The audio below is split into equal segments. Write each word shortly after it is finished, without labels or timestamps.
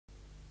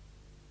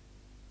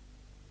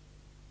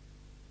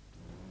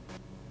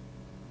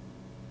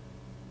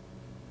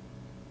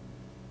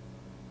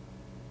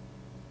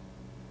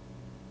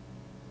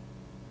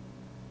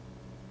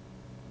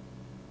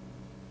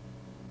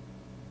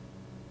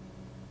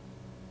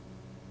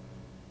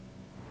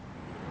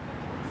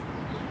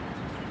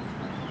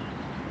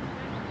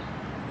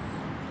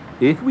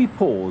If we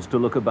pause to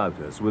look about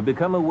us, we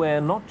become aware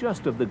not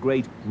just of the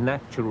great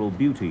natural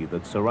beauty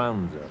that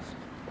surrounds us,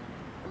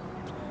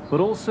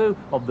 but also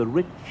of the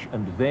rich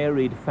and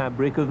varied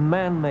fabric of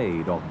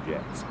man-made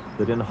objects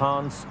that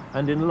enhance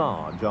and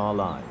enlarge our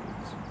lives.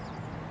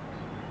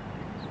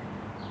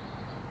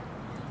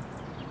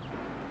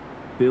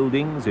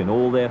 Buildings in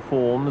all their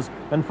forms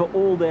and for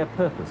all their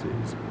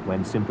purposes,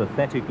 when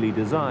sympathetically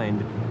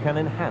designed, can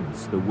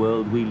enhance the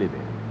world we live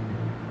in.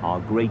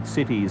 Our great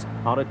cities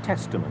are a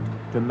testament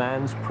to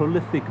man's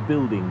prolific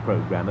building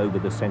program over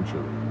the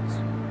centuries.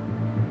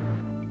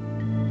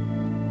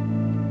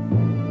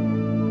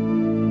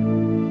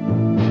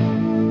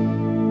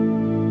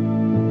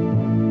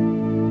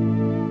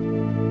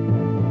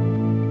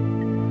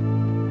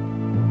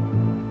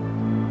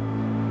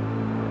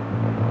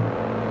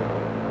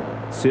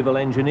 Civil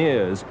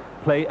engineers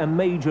play a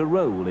major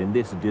role in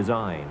this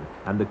design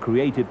and the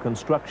creative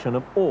construction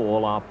of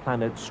all our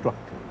planet's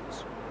structures.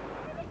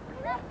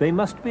 They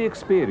must be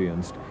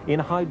experienced in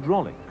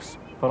hydraulics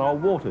for our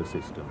water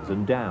systems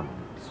and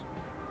dams,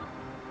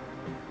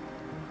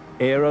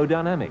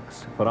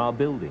 aerodynamics for our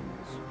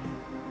buildings,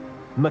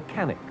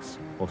 mechanics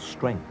for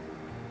strength,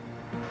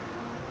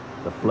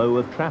 the flow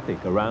of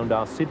traffic around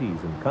our cities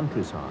and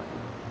countryside,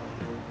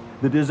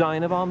 the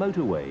design of our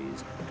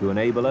motorways to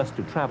enable us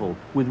to travel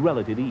with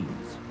relative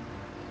ease,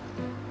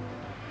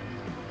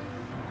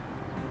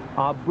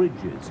 our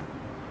bridges,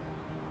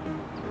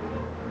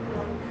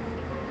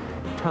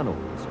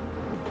 tunnels,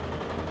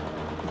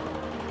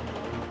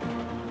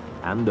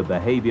 and the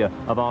behavior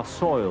of our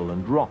soil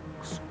and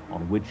rocks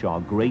on which our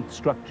great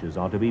structures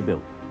are to be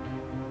built.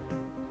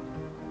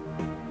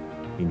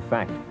 In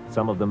fact,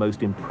 some of the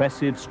most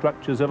impressive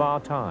structures of our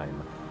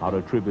time are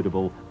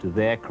attributable to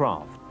their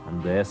craft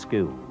and their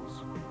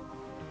skills.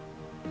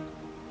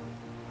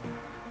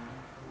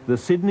 The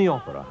Sydney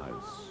Opera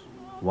House,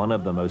 one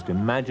of the most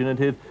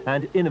imaginative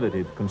and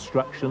innovative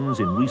constructions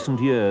in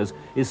recent years,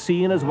 is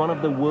seen as one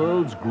of the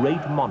world's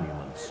great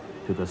monuments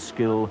to the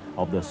skill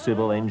of the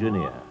civil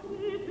engineer.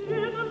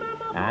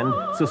 And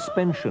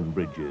suspension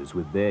bridges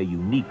with their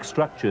unique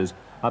structures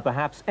are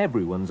perhaps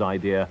everyone's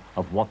idea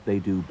of what they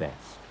do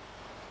best.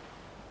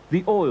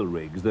 The oil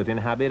rigs that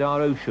inhabit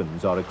our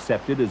oceans are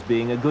accepted as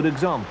being a good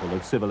example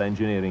of civil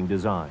engineering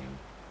design.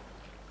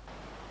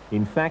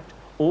 In fact,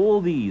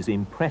 all these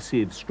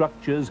impressive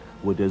structures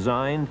were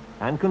designed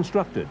and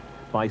constructed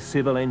by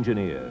civil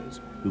engineers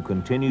who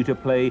continue to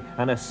play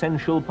an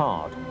essential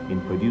part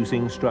in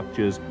producing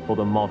structures for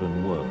the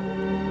modern world.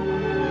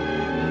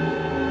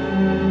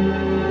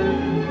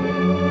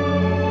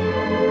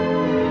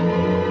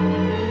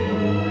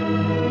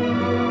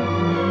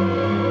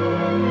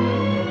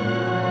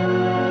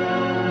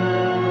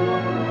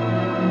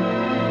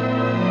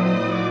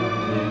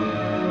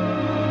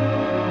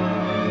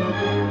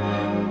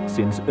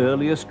 Since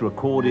earliest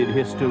recorded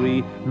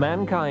history,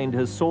 mankind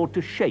has sought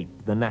to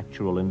shape the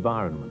natural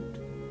environment,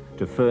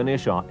 to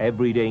furnish our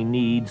everyday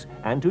needs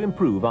and to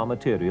improve our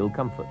material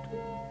comfort.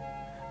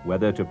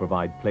 Whether to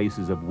provide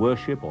places of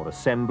worship or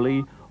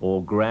assembly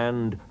or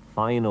grand,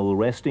 final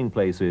resting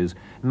places,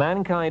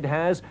 mankind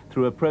has,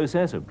 through a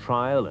process of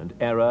trial and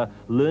error,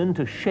 learned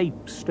to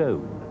shape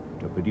stone,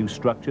 to produce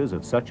structures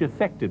of such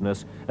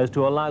effectiveness as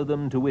to allow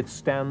them to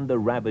withstand the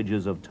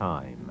ravages of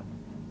time.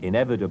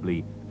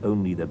 Inevitably,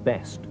 only the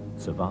best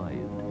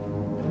survived.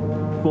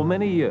 For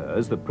many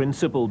years, the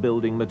principal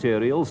building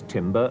materials,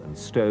 timber and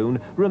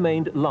stone,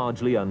 remained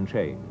largely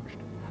unchanged.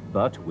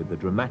 But with the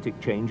dramatic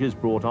changes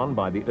brought on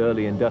by the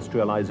early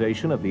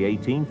industrialization of the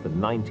 18th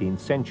and 19th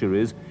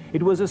centuries,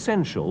 it was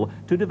essential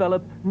to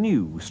develop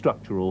new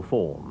structural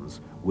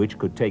forms, which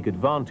could take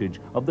advantage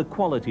of the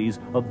qualities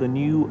of the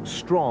new,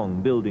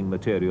 strong building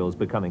materials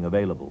becoming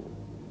available.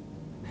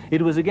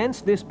 It was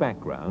against this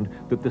background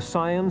that the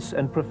science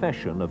and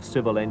profession of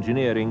civil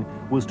engineering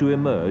was to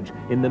emerge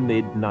in the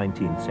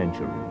mid-19th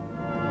century.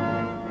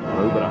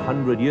 For over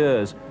 100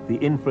 years, the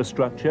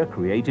infrastructure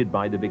created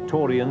by the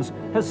Victorians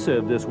has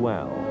served us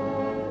well.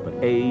 But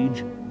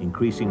age,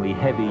 increasingly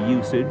heavy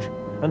usage,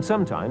 and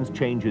sometimes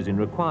changes in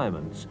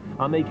requirements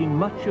are making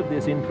much of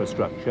this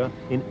infrastructure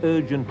in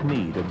urgent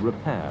need of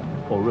repair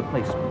or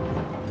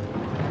replacement.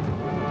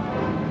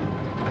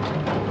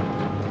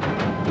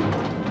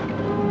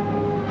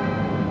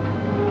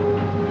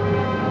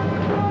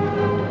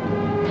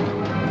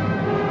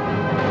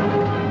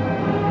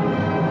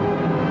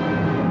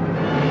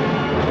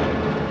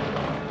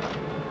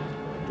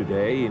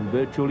 Today, in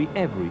virtually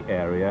every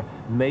area,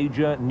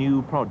 major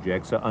new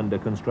projects are under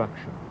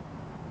construction.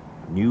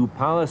 New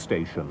power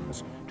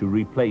stations to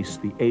replace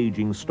the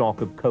aging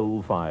stock of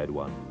coal-fired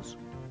ones.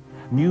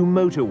 New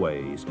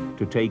motorways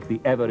to take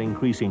the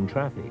ever-increasing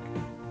traffic.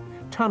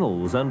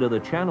 Tunnels under the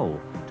Channel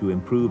to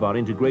improve our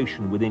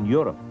integration within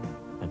Europe,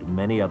 and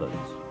many others.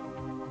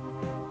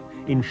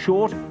 In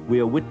short, we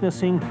are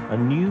witnessing a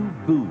new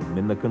boom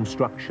in the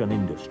construction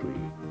industry.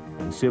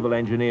 And civil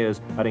engineers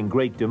are in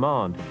great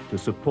demand to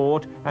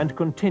support and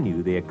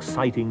continue the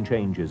exciting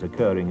changes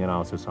occurring in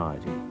our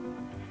society.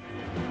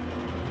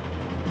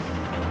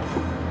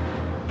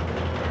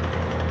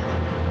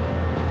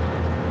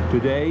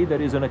 Today, there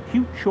is an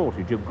acute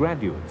shortage of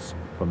graduates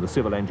from the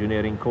civil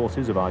engineering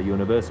courses of our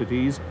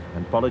universities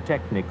and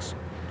polytechnics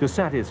to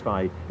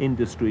satisfy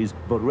industry's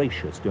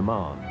voracious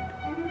demand.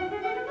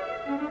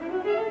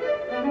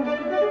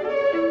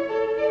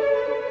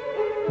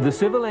 The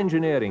civil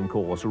engineering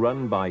course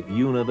run by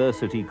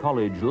University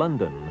College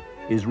London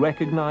is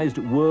recognised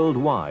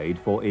worldwide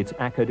for its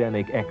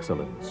academic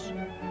excellence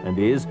and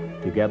is,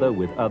 together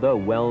with other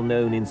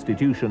well-known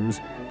institutions,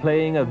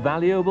 playing a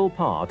valuable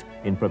part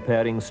in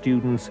preparing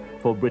students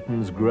for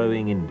Britain's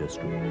growing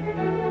industry.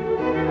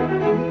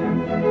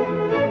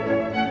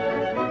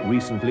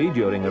 Recently,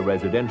 during a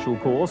residential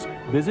course,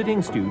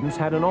 visiting students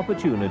had an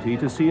opportunity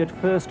to see at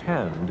first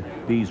hand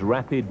these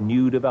rapid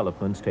new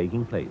developments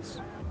taking place.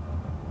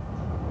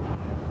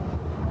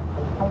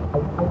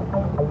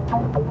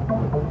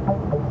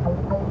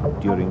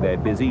 During their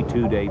busy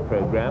two-day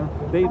programme,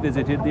 they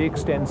visited the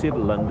extensive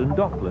London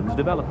Docklands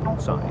development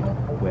site,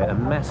 where a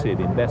massive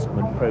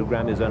investment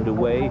programme is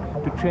underway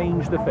to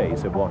change the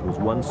face of what was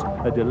once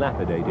a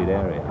dilapidated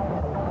area.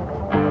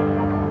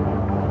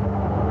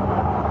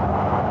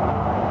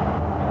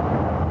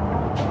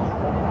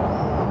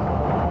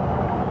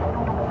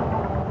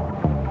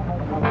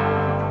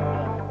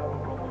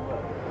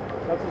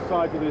 That's the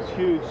site of this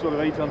huge sort of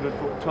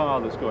 800-foot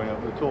tower that's going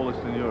up, the tallest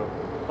in Europe,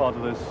 part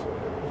of this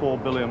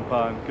 £4 billion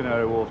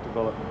Canary Wharf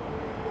development.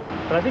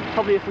 But I think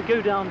probably if we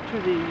go down to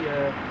the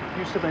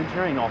new civil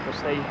engineering office,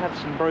 they have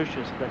some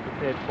brochures that they've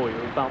prepared for you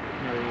about the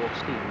Canary Wharf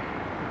scheme.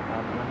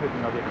 And I'm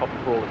hoping there'll be a copy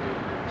for all of you.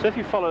 So if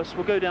you follow us,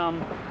 we'll go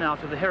down now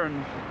to the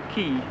Heron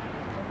Quay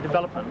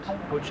development,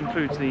 which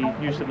includes the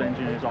new civil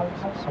engineers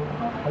offices.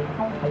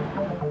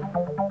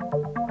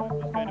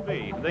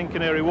 Then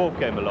Canary Wharf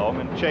came along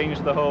and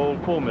changed the whole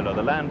formula.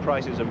 The land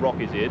prices have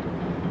rocketed.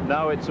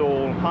 Now it's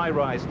all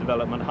high-rise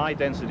development,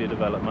 high-density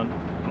development,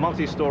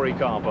 multi-storey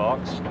car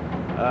parks.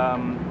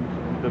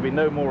 There'll be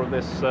no more of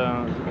this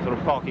sort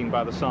of parking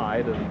by the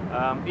side.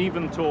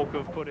 Even talk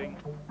of putting...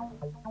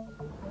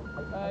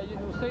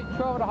 You'll see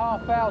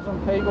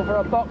 12,500 people for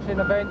a boxing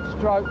event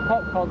stroke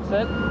pop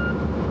concert.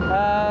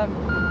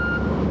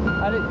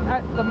 And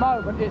at the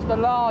moment it's the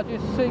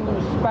largest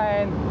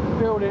single-span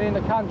building in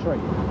the country.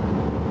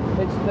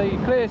 It's the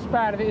clear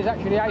span of it is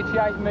actually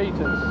 88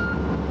 metres.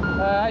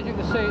 As you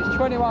can see, it's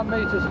 21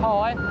 metres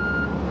high,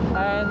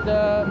 and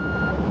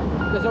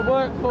there's a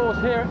workforce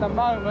here at the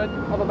moment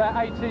of about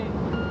 80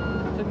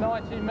 to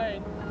 90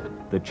 men.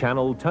 The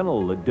Channel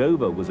Tunnel at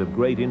Dover was of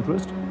great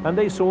interest, and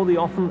they saw the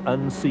often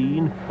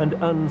unseen and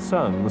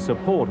unsung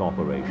support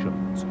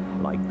operations,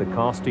 like the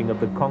casting of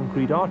the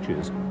concrete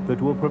arches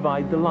that will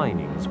provide the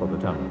linings for the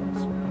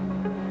tunnels.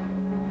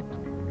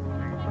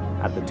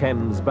 At the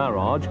Thames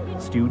Barrage,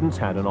 students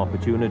had an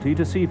opportunity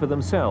to see for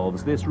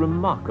themselves this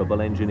remarkable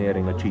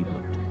engineering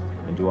achievement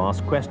and to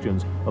ask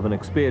questions of an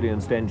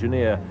experienced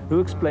engineer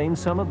who explained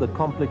some of the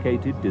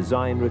complicated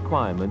design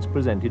requirements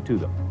presented to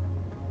them.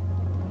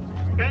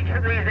 Each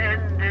of these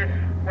ends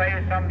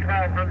weighs some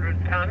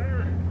 1,200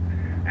 tons,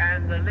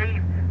 and the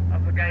length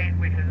of the gate,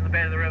 which is in the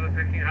bed of the river,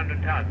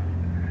 1,500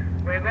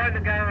 tons. We're going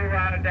to go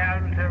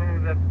down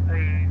to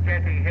the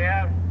jetty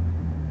here,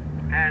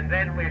 and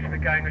then we should be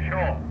going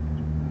ashore.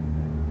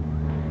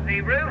 The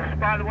roofs,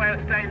 by the way, are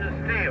stainless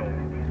steel.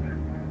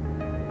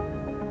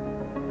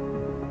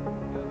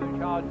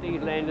 Charged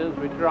diesel engines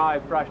which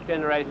drive brush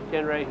generators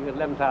generating at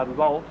 11,000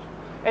 volts,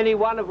 any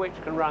one of which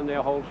can run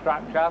their whole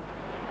structure.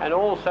 And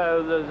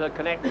also there's a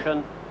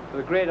connection to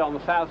the grid on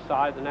the south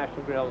side, the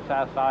national grid on the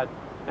south side,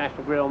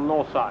 national grid on the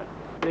north side.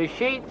 The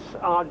sheets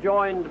are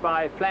joined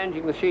by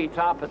flanging the sheets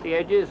up at the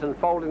edges and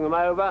folding them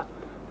over,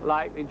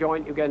 like the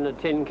joint you get in a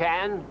tin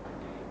can.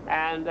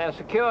 And they're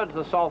secured to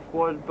the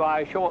softwood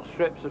by short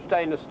strips of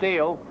stainless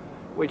steel,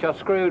 which are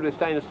screwed with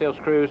stainless steel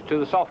screws to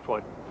the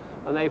softwood.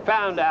 And they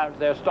found out, to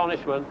their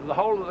astonishment, that the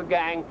whole of the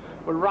gang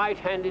were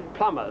right-handed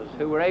plumbers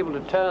who were able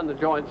to turn the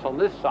joints on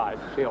this side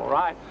to see all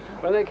right.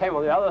 When they came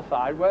on the other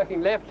side,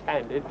 working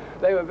left-handed,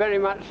 they were very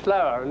much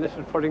slower, and this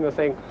was putting the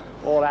thing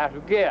all out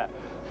of gear.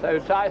 So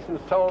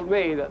Tyson's told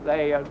me that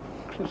they, at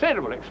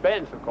considerable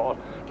expense, of course,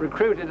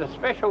 recruited a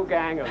special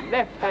gang of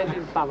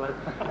left-handed plumbers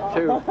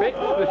to fix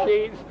the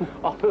sheets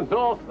on the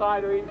north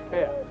side of each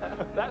pier.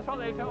 That's what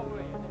they told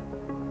me.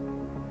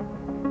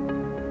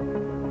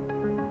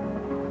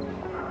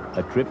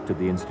 A trip to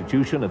the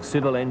Institution of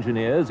Civil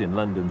Engineers in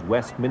London's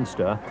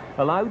Westminster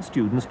allowed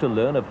students to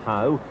learn of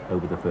how,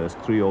 over the first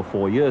 3 or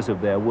 4 years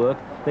of their work,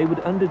 they would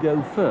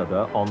undergo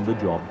further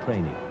on-the-job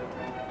training.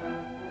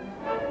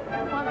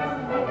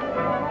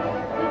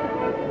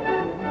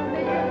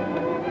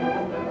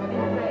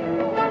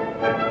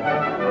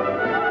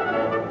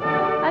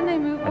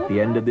 At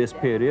the end of this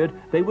period,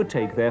 they would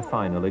take their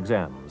final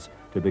exams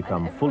to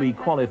become fully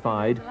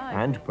qualified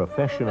and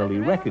professionally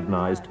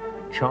recognised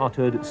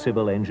chartered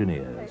civil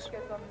engineers.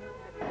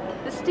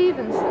 The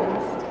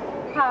Stevensons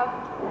have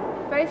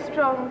very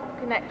strong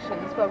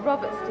connections. Well,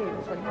 Robert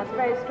Stevenson has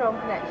very strong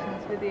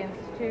connections with the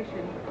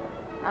institution.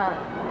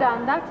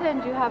 Down that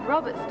end you have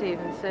Robert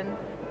Stevenson,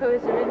 who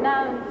is a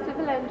renowned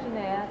civil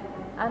engineer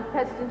and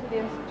president of the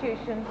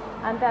institution,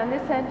 and down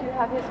this end you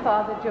have his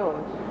father,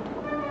 George.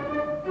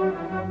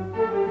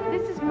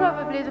 This is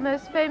probably the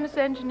most famous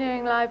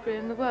engineering library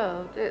in the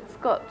world. It's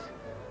got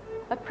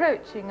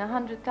approaching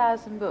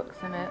 100,000 books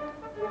in it.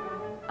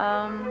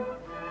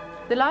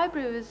 The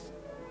library was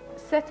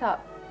set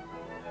up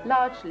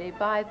largely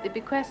by the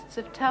bequests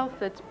of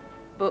Telford's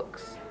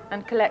books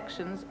and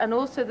collections, and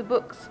also the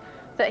books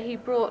that he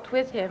brought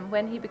with him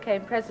when he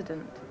became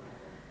president.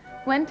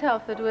 When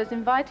Telford was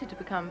invited to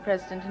become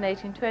president in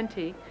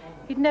 1820,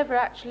 he'd never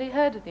actually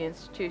heard of the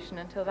institution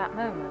until that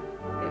moment.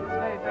 It was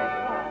very,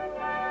 very quiet.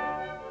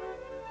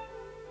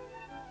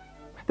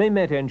 They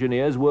met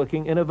engineers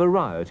working in a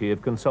variety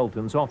of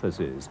consultants'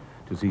 offices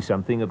to see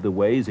something of the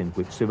ways in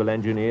which civil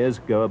engineers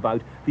go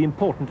about the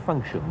important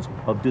functions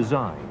of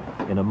design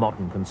in a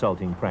modern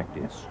consulting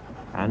practice,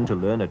 and to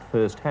learn at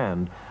first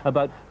hand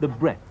about the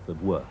breadth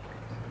of work.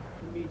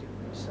 Immediately,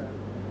 so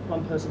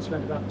one person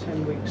spent about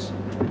 10 weeks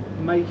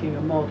making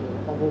a model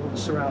of all the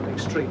surrounding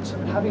streets,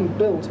 and having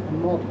built a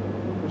model,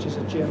 which is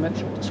a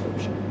geometric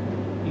description,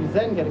 you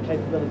then get a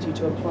capability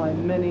to apply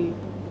many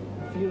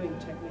viewing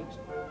techniques.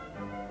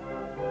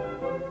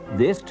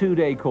 This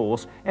two-day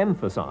course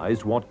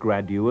emphasized what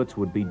graduates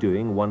would be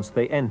doing once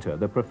they enter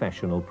the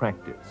professional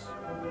practice.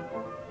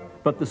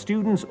 But the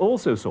students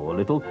also saw a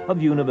little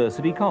of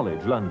University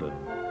College, London,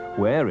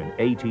 where in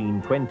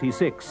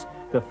 1826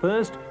 the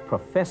first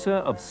Professor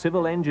of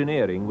Civil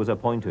Engineering was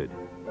appointed.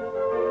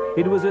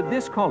 It was at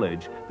this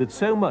college that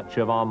so much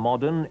of our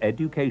modern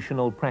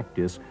educational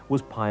practice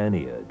was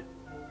pioneered.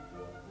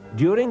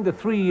 During the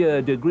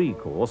three-year degree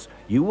course,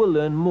 you will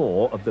learn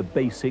more of the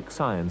basic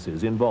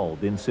sciences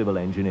involved in civil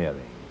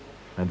engineering,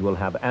 and will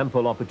have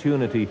ample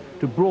opportunity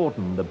to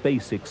broaden the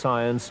basic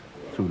science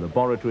through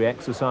laboratory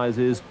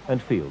exercises and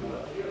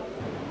fieldwork.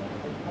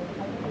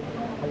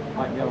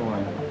 Like the other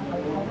way.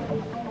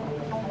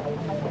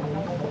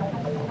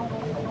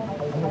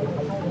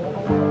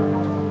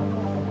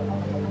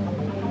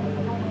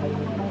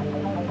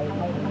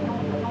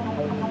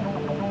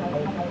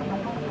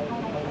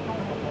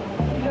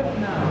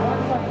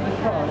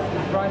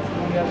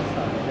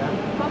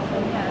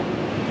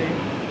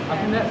 I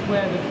think that's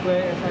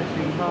where it's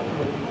actually half of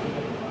it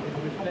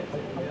is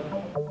reflected.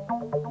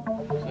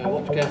 So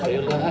watch carefully,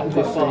 it'll happen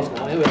too fast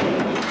now. Here we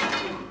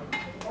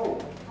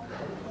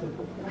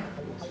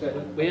go.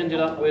 We ended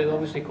up with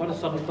obviously quite a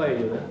sudden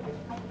failure there.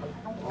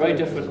 Very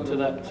different to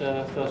that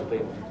first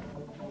beam.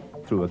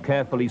 Through a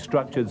carefully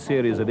structured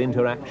series of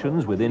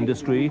interactions with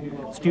industry,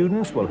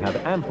 students will have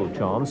ample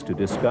chance to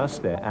discuss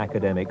their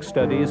academic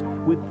studies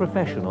with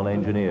professional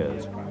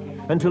engineers,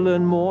 and to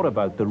learn more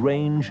about the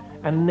range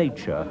and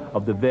nature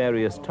of the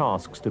various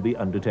tasks to be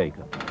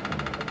undertaken.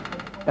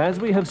 As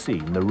we have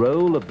seen, the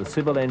role of the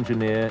civil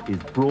engineer is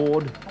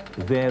broad,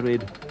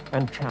 varied,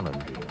 and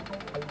challenging.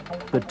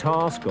 The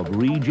task of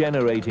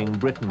regenerating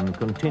Britain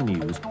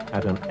continues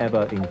at an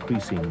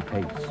ever-increasing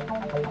pace.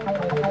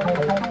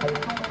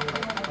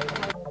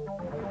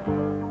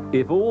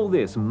 If all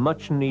this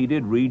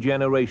much-needed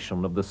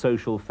regeneration of the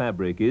social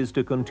fabric is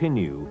to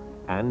continue,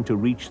 and to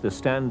reach the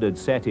standard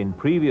set in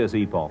previous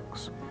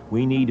epochs,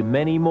 we need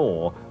many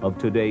more of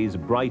today's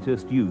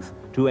brightest youth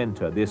to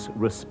enter this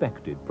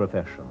respected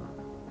profession.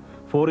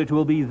 For it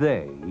will be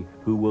they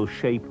who will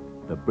shape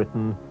the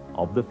Britain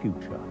of the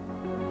future.